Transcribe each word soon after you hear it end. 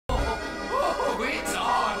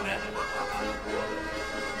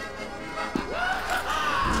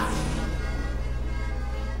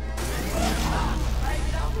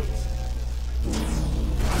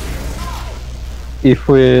if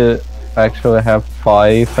we actually have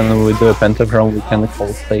 5 and we do a pentagram, we can call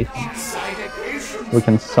Satan. We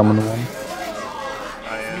can summon one.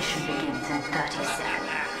 Mission begins in 30 seconds.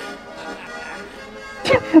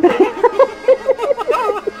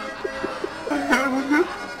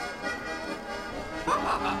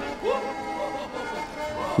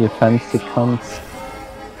 You fancy cunts.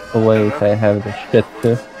 Oh wait, I have the shit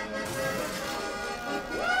too.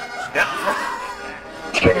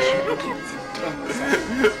 Mission begins in 10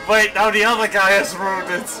 seconds. Wait, now the other guy has ruined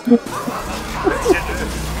it.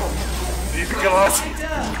 Need to kill us.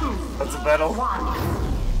 That's a battle.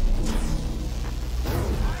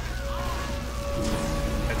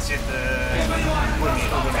 Let's hit the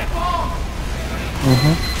women.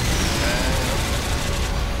 Mm-hmm.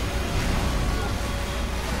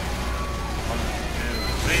 1,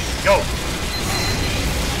 2, 3, go!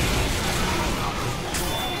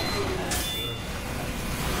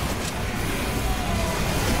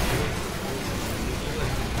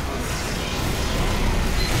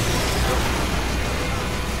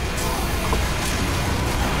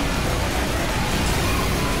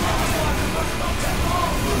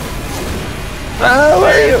 Ah, where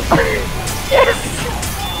are you? Yes!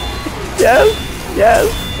 Yes! Yes!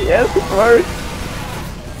 Yes, it works!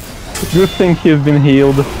 Good thing he's been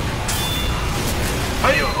healed. Are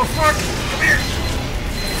you? Oh fuck! Come here!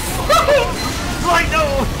 Right, no!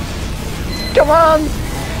 Come on!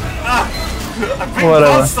 I've been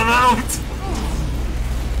Whatever. bounced around!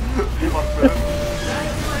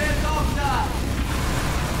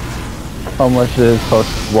 How much does it cost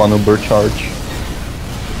 1 Uber charge?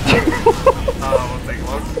 We'll take a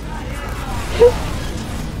look.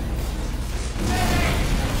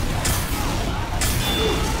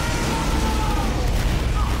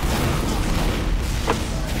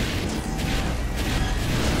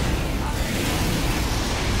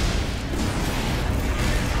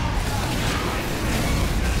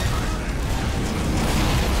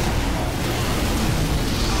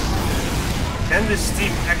 Can this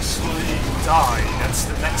team actually die? That's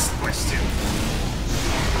the next question.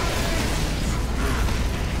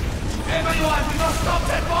 Everyone, we must stop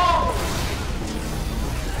that ball!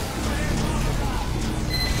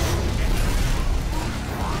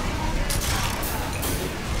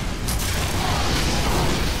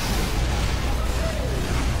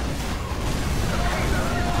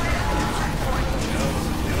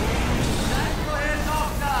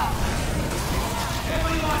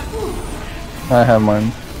 I have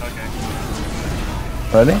mine. Okay.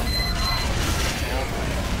 Ready?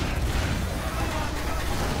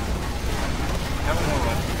 Have one more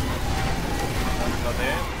run. Not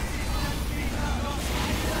there.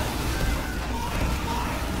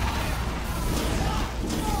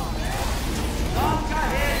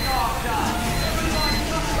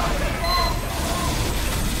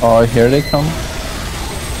 Oh, here they come.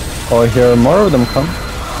 Oh, here more of them come.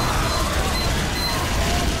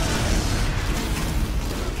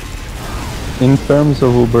 In terms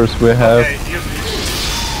of Ubers, we have... Okay,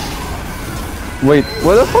 Wait,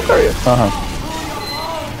 where the fuck are you?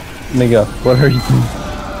 Nigga, what are you doing?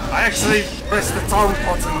 I actually pressed the taunt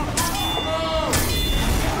button.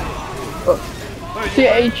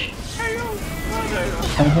 CH!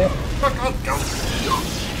 I'm here. Fuck up, go!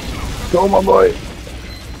 Go, my boy!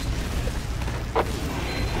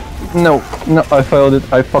 No, no, I failed it.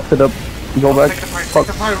 I fucked it up. Go back. Take the fire, Fuck.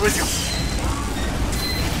 take the fire with you.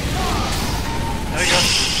 There you go.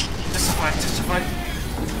 Justify, justify.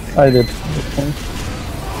 I did.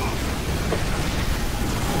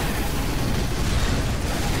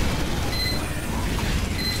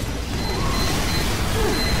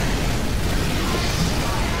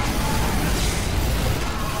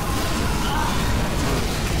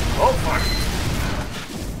 Oh fuck!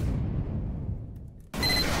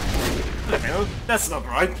 No, that's not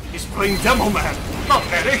right. He's playing Demo Man, not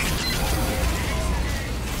Medic.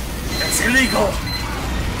 That's illegal.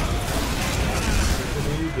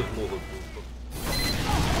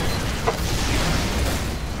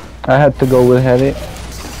 I had to go with heavy.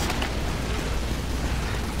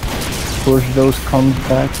 Push those cons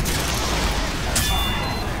back.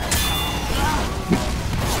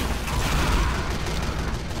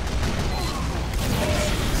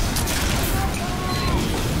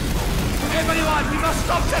 Everyone, we must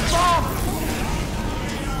stop that bomb!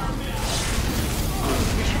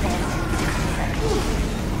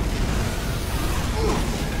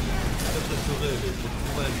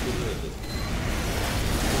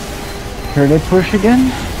 Here they push again.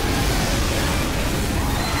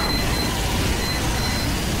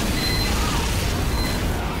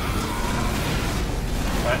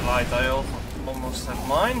 Right, light, I almost have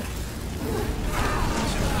mine.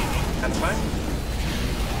 That's fine.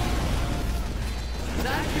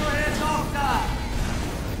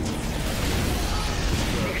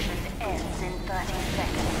 Mission ends in 30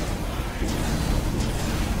 seconds.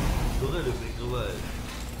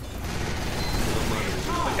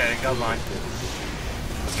 Okay, got mine.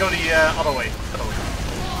 Let's go the other way.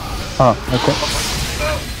 Ah, okay. So,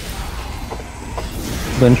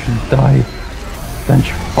 Don't you die. Don't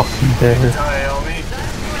you fucking dare. die on me.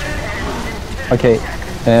 Okay,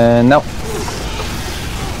 now.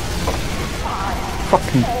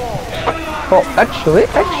 Fucking. Oh, actually.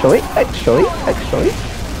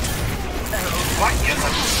 What?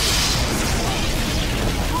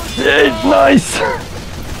 Yeah, nice!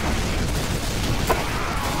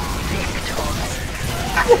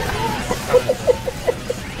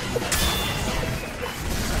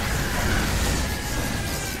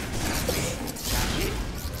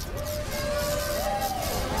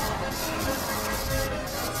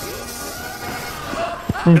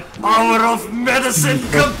 The power of medicine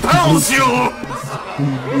compels you!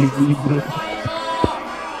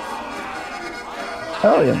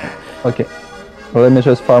 Hell yeah. Okay. Let me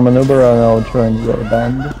just farm an Uber and I'll join your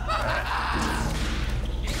band.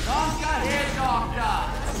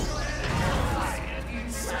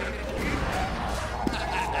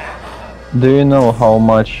 Do you know how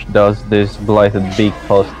much does this blighted beak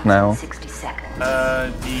cost now? 60 seconds.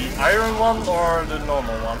 The iron one or the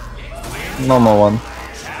normal one? Normal one.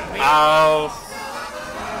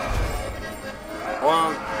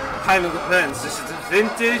 Well, kind of depends. Is it a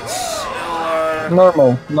vintage or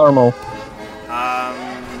Normal.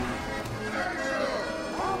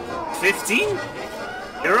 15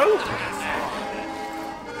 euro?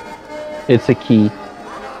 It's a key.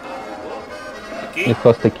 Okay. It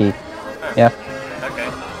costs a key. Yeah. Okay. I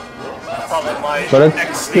thought it might But it's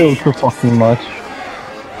actually. still too fucking much.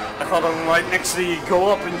 I thought it might actually go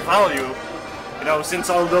up in value. You know, since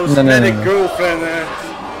all those No. medic girlfriends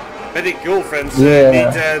Yeah.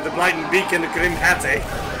 need the Blighted Beak and the Grim Hatte.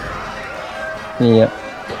 Yeah.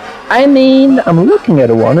 I mean, I'm looking at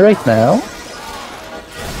one right now.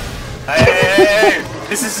 Hey!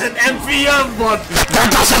 This is an MVM one! That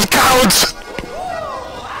doesn't count!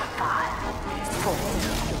 5, 4,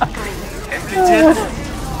 3,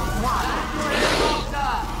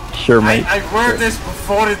 Sure, mate. I word this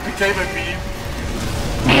before it became a meme.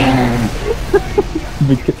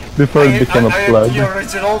 Before it became a I am plug. the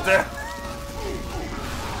original there.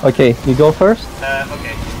 Okay, you go first?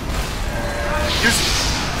 Okay. Use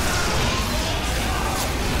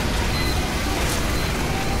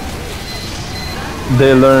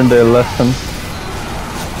They learned their lesson.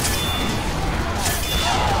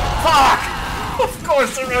 Fuck! Of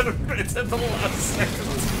course I ran a bit at the last second.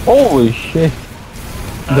 Holy shit.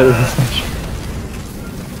 There's a such.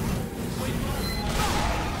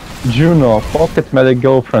 Juno, pocket medic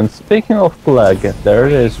girlfriend. Speaking of flag, there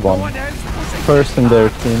is one. First in their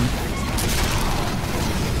team.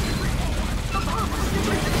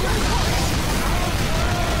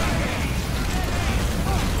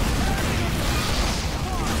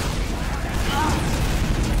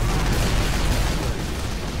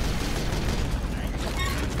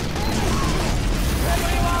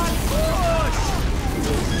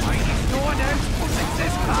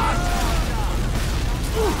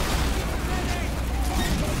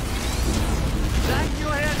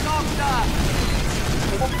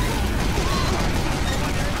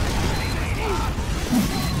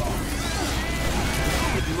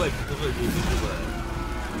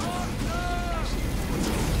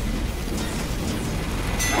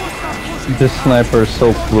 This sniper is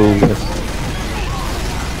so clueless.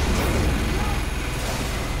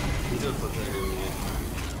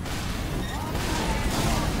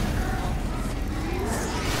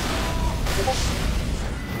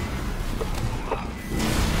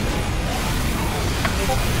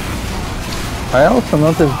 I also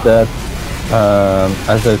noticed that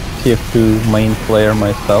as a TF2 main player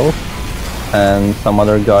myself and some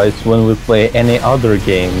other guys, when we play any other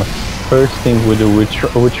game, first thing we do, we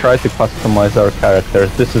try to customize our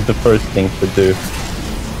characters. This is the first thing to do.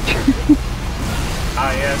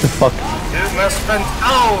 Ah yes. Fuck. You must spend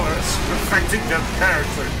hours perfecting that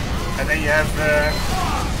character. And then you have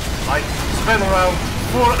like spend around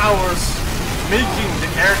 4 hours making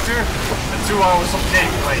the character and 2 hours of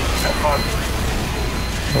gameplay. Have fun.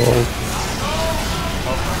 Oh.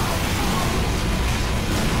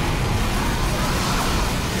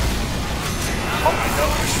 Oh my god,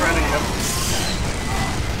 we're shredding him.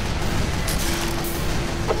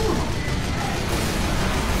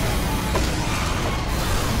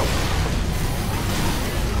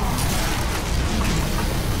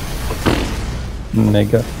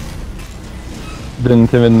 Nigga.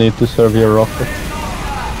 Didn't even need to serve your rocket.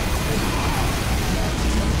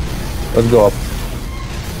 Let's go up.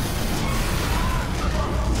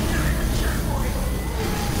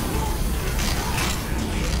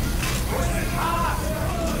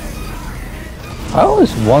 I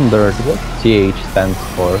always wondered what TH stands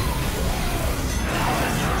for.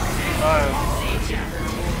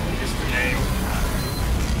 Just the name.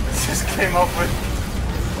 It just came up with.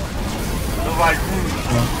 The like,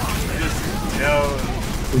 just, you know.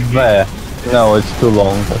 There. No, it's too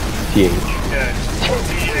long, but TH. Yeah,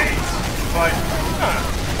 TH. Like,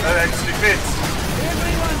 that actually fits.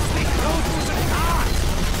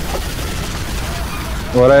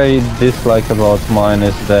 What I dislike about mine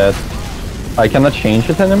is that I cannot change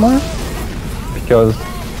it anymore, because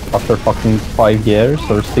after fucking 5 years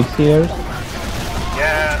or 6 years.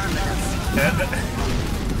 Yeah,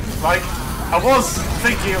 like, I was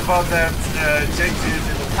thinking about that changing it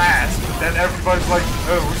in the past, but then everybody's like,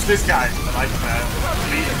 oh, who's this guy? And like,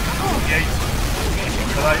 me,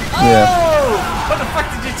 like, oh, Yeah. what the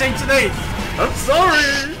fuck did you change the name? I'm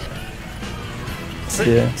sorry!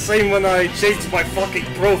 Same when I changed my fucking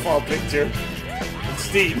profile picture on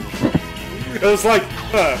Steam. It was like,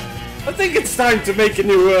 I think it's time to make a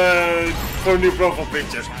new, for a new profile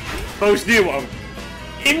picture. Post new one.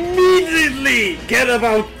 Immediately get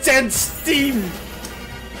about 10 Steam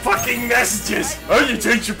fucking messages. Oh, you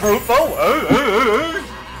changed your profile?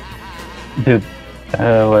 Dude,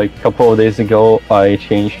 like a couple of days ago, I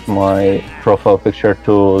changed my profile picture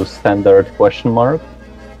to standard question mark.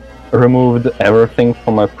 Removed everything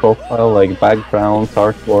from my profile, like backgrounds,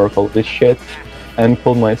 artwork, all this shit, and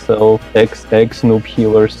told myself XX Noob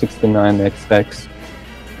Healer 69XX.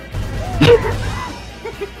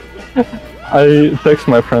 I text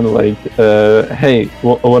my friend like, hey,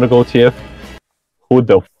 wanna go TF? Who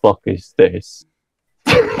the fuck is this?